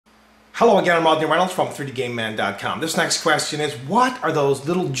Hello again, I'm Rodney Reynolds from 3dgameman.com. This next question is, what are those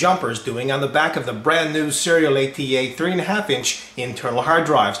little jumpers doing on the back of the brand new Serial ATA 3.5-inch internal hard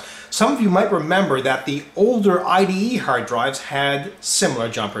drives? Some of you might remember that the older IDE hard drives had similar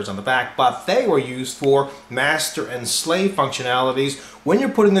jumpers on the back, but they were used for master and slave functionalities when you're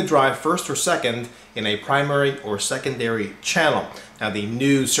putting the drive first or second in a primary or secondary channel. Now, the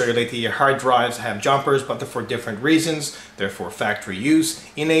new Serial ATA hard drives have jumpers, but they're for different reasons. They're for factory use,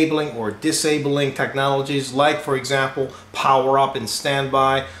 enabling or disabling technologies like, for example, power up and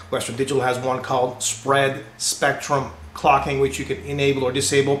standby. Western Digital has one called spread spectrum clocking, which you can enable or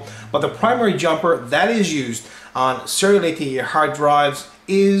disable. But the primary jumper that is used on Serial ATA hard drives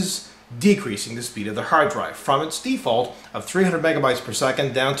is decreasing the speed of the hard drive from its default of 300 megabytes per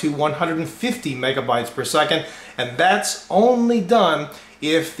second down to 150 megabytes per second, and that's only done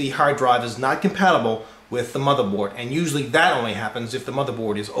if the hard drive is not compatible with the motherboard, and usually that only happens if the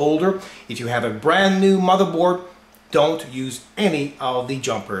motherboard is older. If you have a brand new motherboard, don't use any of the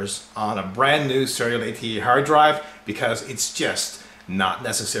jumpers on a brand new Serial ATA hard drive because it's just not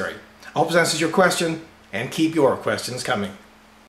necessary. I hope this answers your question, and keep your questions coming.